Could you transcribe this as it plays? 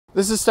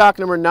This is stock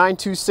number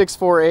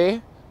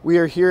 9264A. We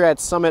are here at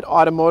Summit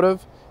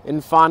Automotive in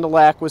Fond du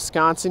Lac,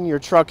 Wisconsin, your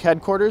truck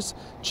headquarters,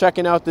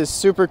 checking out this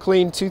super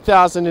clean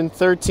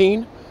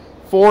 2013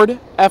 Ford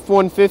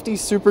F-150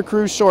 Super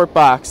Cruise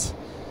Shortbox.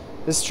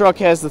 This truck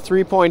has the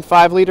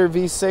 3.5 liter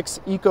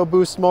V6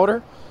 Ecoboost motor,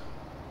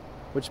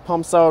 which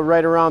pumps out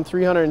right around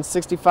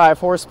 365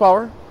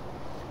 horsepower.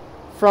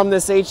 From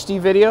this HD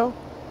video,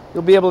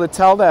 you'll be able to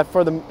tell that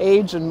for the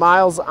age and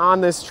miles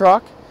on this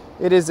truck,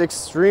 it is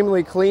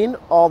extremely clean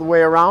all the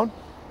way around.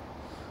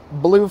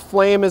 Blue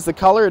flame is the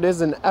color. It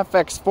is an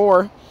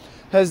FX4.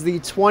 Has the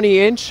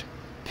 20-inch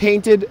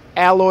painted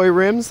alloy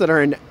rims that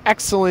are in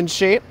excellent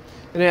shape,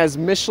 and it has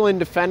Michelin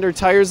Defender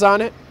tires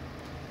on it.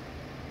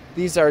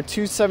 These are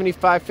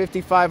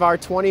 275/55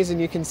 R20s,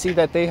 and you can see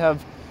that they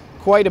have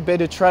quite a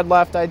bit of tread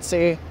left. I'd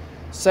say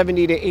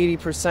 70 to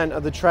 80%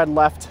 of the tread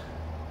left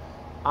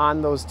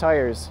on those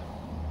tires.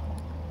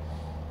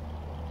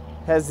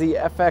 Has the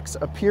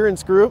FX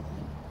appearance group,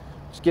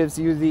 which gives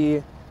you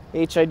the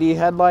HID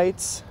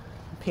headlights,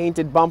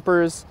 painted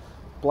bumpers,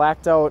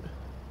 blacked out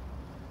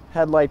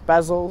headlight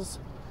bezels.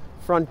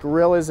 Front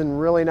grille is in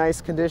really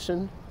nice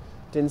condition.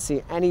 Didn't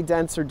see any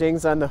dents or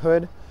dings on the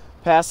hood.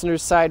 Passenger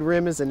side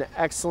rim is in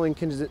excellent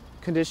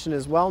condition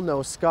as well,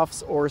 no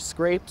scuffs or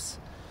scrapes.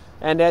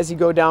 And as you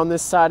go down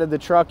this side of the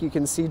truck, you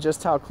can see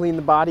just how clean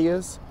the body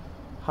is,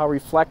 how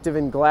reflective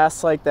and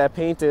glass-like that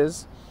paint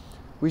is.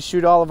 We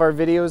shoot all of our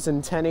videos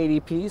in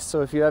 1080p,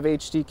 so if you have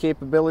HD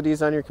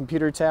capabilities on your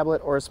computer,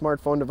 tablet, or a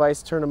smartphone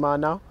device, turn them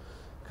on now,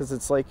 because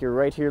it's like you're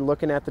right here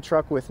looking at the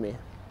truck with me.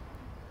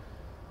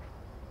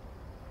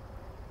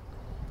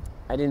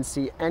 I didn't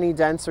see any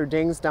dents or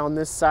dings down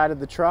this side of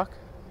the truck.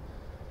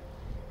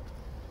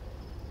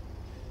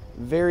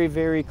 Very,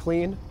 very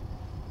clean.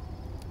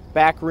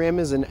 Back rim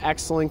is in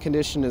excellent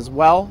condition as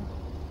well.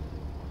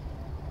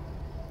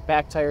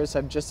 Back tires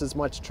have just as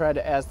much tread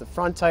as the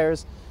front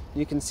tires.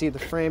 You can see the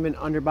frame and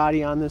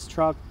underbody on this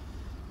truck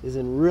is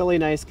in really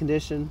nice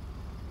condition.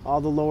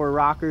 All the lower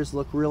rockers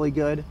look really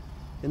good.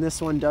 And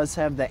this one does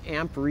have the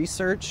AMP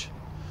Research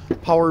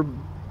power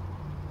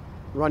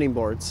running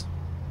boards.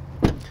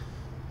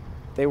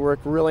 They work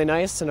really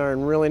nice and are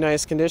in really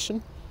nice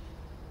condition.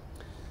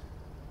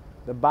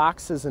 The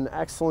box is in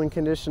excellent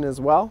condition as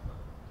well.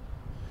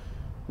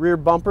 Rear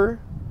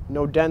bumper,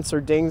 no dents or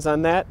dings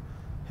on that.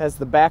 Has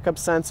the backup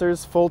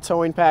sensors, full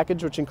towing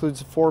package, which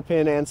includes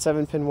 4-pin and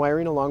 7-pin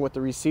wiring along with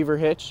the receiver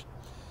hitch.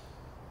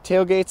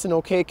 Tailgate's in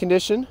okay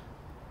condition.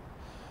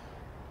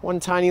 One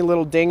tiny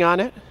little ding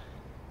on it.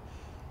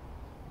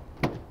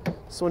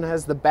 This one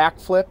has the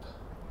backflip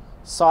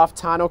soft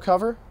tonneau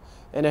cover,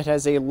 and it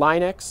has a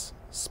Line-X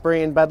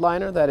spray and bed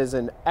liner that is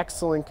in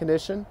excellent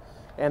condition,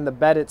 and the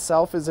bed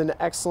itself is in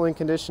excellent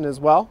condition as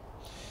well.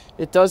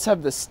 It does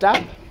have the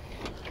step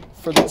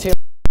for the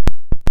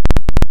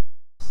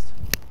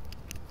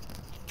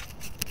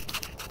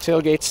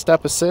tailgate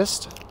step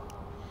assist,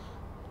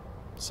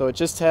 so it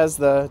just has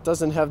the, it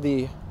doesn't have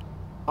the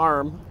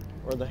arm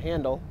or the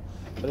handle,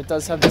 but it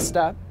does have the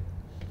step.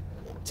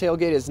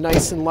 Tailgate is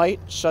nice and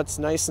light, shuts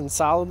nice and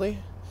solidly.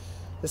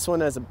 This one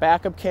has a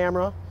backup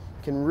camera.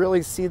 You can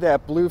really see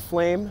that blue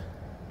flame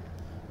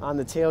on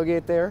the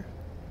tailgate there.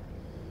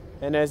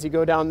 And as you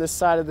go down this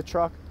side of the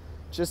truck,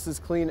 just as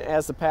clean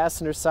as the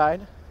passenger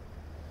side.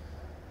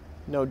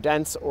 No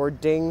dents or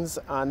dings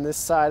on this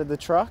side of the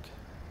truck.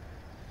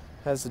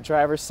 Has the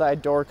driver's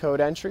side door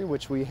code entry,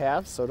 which we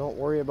have, so don't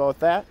worry about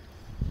that.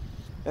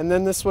 And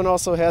then this one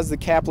also has the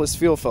Capless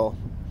fuel fill,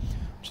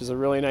 which is a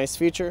really nice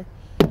feature.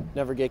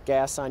 Never get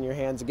gas on your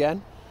hands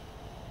again.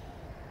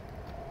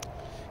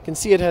 You can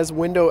see it has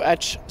window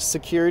etch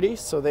security,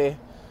 so they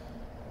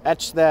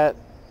etch that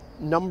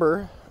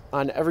number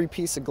on every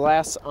piece of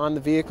glass on the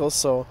vehicle,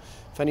 so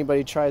if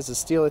anybody tries to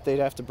steal it, they'd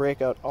have to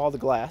break out all the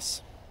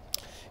glass.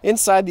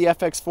 Inside, the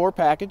FX4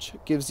 package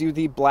gives you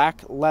the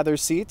black leather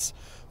seats.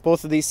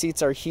 Both of these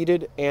seats are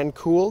heated and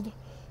cooled.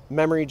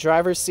 Memory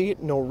driver's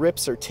seat, no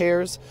rips or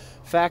tears.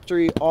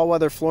 Factory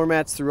all-weather floor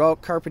mats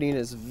throughout. Carpeting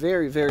is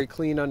very, very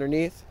clean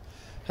underneath.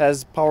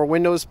 Has power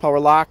windows, power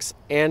locks,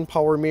 and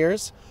power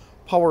mirrors.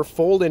 Power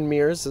fold-in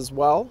mirrors as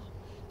well.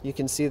 You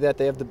can see that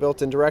they have the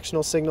built-in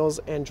directional signals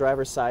and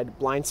driver's side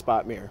blind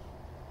spot mirror.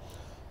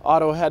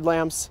 Auto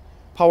headlamps,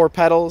 power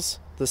pedals,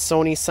 the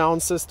Sony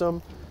sound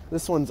system.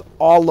 This one's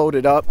all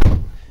loaded up.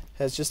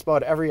 Has just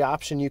about every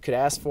option you could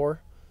ask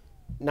for.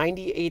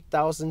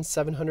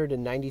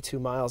 98,792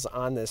 miles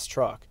on this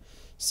truck.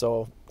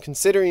 So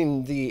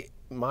considering the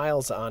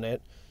miles on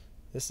it,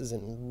 this is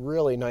in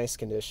really nice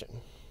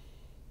condition.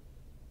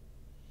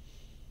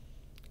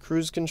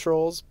 Cruise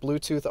controls,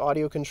 Bluetooth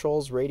audio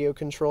controls, radio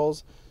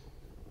controls.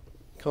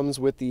 Comes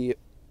with the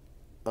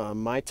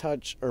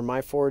MyTouch or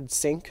MyFord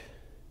sync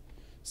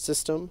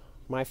system,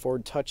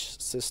 MyFord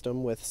touch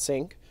system with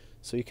sync.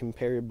 So you can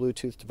pair your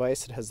Bluetooth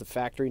device. It has the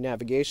factory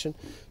navigation.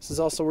 This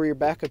is also where your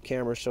backup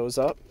camera shows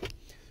up.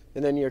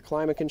 And then your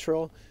climate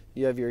control,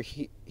 you have your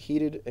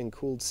heated and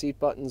cooled seat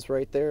buttons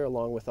right there,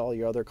 along with all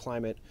your other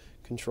climate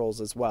controls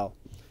as well.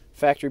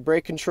 Factory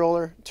brake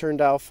controller, turn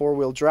dial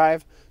 4-wheel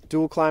drive,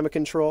 dual climate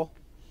control,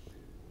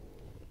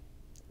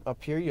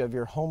 Up here you have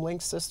your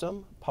Homelink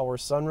system, power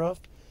sunroof.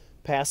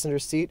 Passenger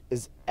seat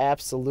is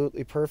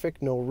absolutely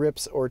perfect, no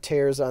rips or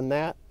tears on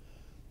that.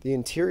 The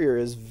interior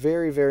is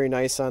very, very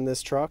nice on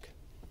this truck,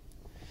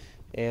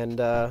 and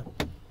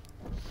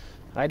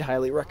I'd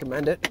highly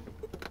recommend it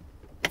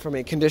from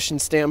a condition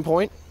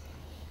standpoint.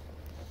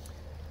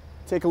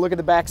 Take a look at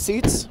the back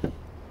seats.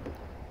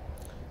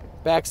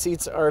 Back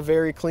seats are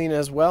very clean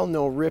as well,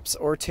 no rips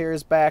or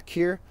tears back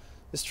here.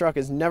 This truck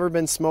has never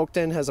been smoked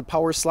in, has a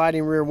power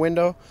sliding rear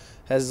window,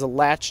 has a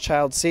latch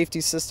child safety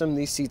system.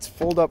 These seats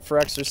fold up for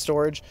extra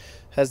storage,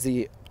 has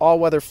the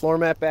all-weather floor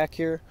mat back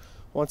here.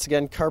 Once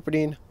again,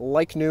 carpeting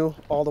like new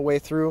all the way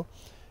through.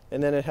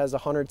 And then it has a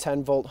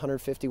 110 volt,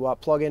 150 watt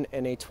plug-in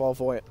and a 12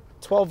 volt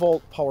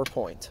power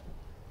point.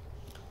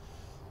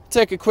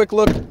 Take a quick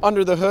look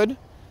under the hood.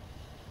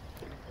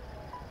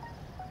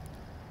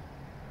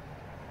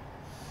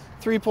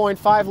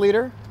 3.5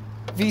 liter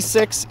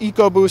V6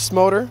 EcoBoost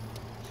motor.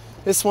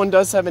 This one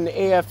does have an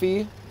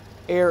AFE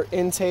air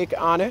intake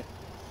on it.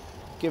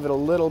 Give it a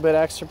little bit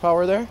extra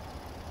power there.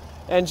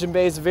 Engine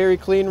bay is very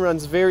clean,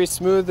 runs very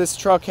smooth. This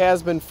truck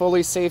has been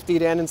fully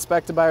safetied and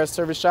inspected by our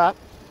service shop.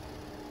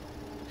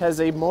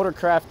 Has a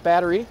Motorcraft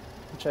battery,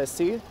 which I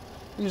see.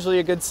 Usually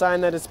a good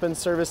sign that it's been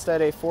serviced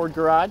at a Ford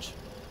garage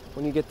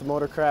when you get the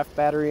Motorcraft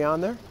battery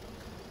on there.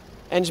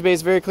 Engine bay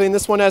is very clean.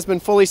 This one has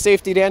been fully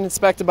safetied and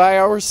inspected by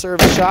our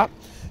service shop.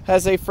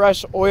 Has a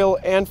fresh oil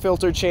and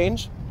filter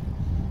change.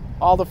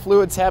 All the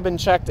fluids have been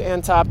checked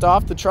and topped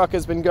off. The truck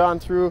has been gone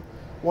through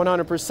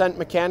 100%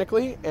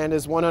 mechanically and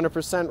is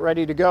 100%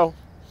 ready to go.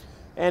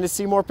 And to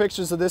see more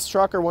pictures of this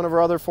truck or one of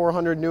our other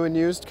 400 new and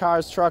used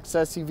cars, trucks,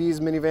 SUVs,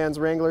 minivans,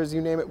 Wranglers,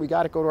 you name it, we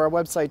got it. Go to our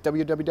website,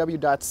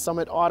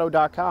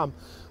 www.summitauto.com.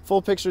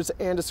 Full pictures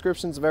and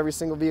descriptions of every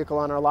single vehicle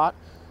on our lot.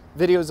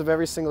 Videos of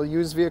every single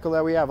used vehicle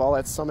that we have, all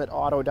at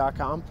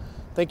summitauto.com.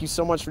 Thank you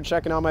so much for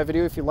checking out my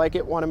video. If you like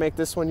it, want to make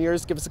this one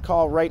yours, give us a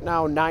call right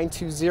now,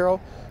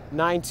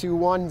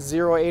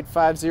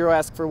 920-921-0850.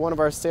 Ask for one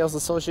of our sales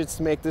associates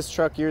to make this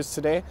truck yours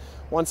today.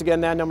 Once again,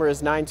 that number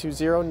is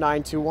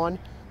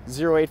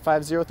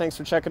 920-921-0850. Thanks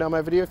for checking out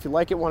my video. If you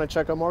like it, want to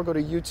check out more, go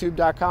to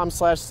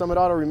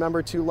youtube.com/summitauto.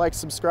 Remember to like,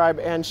 subscribe,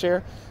 and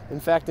share. In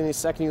fact, in a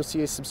second, you'll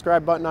see a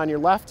subscribe button on your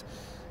left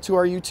to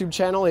our YouTube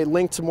channel, a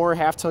link to more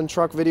half-ton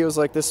truck videos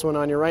like this one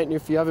on your right. And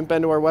if you haven't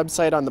been to our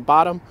website, on the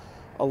bottom,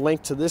 a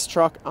link to this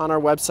truck on our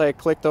website.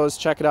 Click those,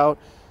 check it out.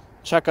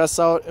 Check us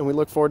out, and we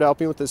look forward to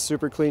helping you with this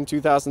super clean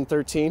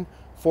 2013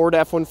 Ford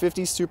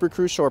F-150 Super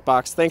Crew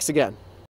Shortbox. Thanks again.